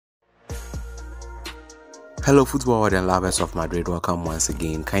Hello football world and lovers of Madrid, welcome once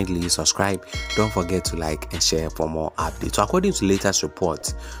again. Kindly subscribe, don't forget to like and share for more updates. So according to latest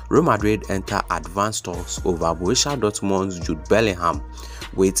reports, Real Madrid enter advanced talks over Borussia Dortmund's Jude Bellingham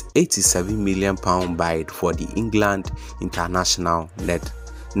with £87 million bid for the England international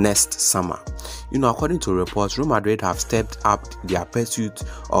next summer. According to reports, Real Madrid have stepped up their pursuit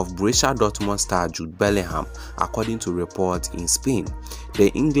of Borussia Dortmund star Jude Bellingham. According to reports in Spain, the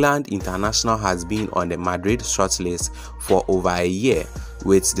England international has been on the Madrid shortlist for over a year,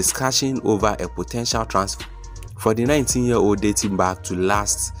 with discussion over a potential transfer for the 19-year-old dating back to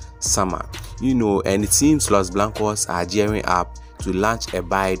last summer. And it seems Los Blancos are gearing up to launch a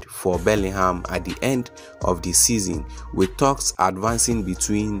bid for Bellingham at the end of the season, with talks advancing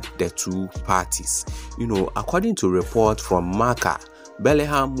between the two parties. According to report from Marca,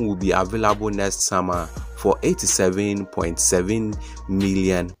 Bellingham will be available next summer for £87.7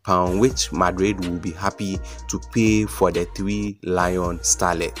 million, which Madrid will be happy to pay for the three-lion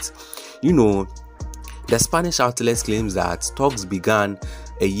starlet. The Spanish outlet claims that talks began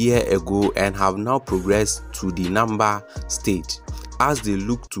a year ago and have now progressed to the number stage as they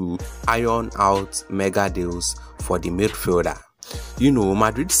look to iron out mega deals for the midfielder.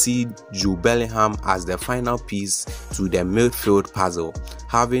 Madrid see Jude Bellingham as the final piece to the midfield puzzle,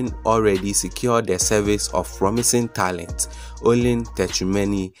 having already secured the service of promising talent Olin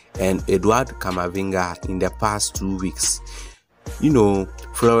Tchouameni and Eduard Camavinga in the past 2 weeks.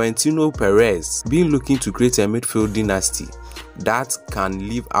 Florentino Perez been looking to create a midfield dynasty that can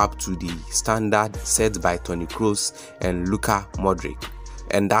live up to the standard set by Toni Kroos and Luka Modric,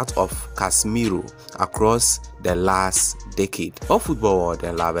 and that of Casemiro across the last decade. For football world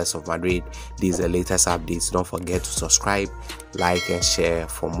and lovers of Madrid, these are the latest updates. Don't forget to subscribe, like and share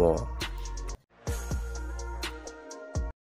for more.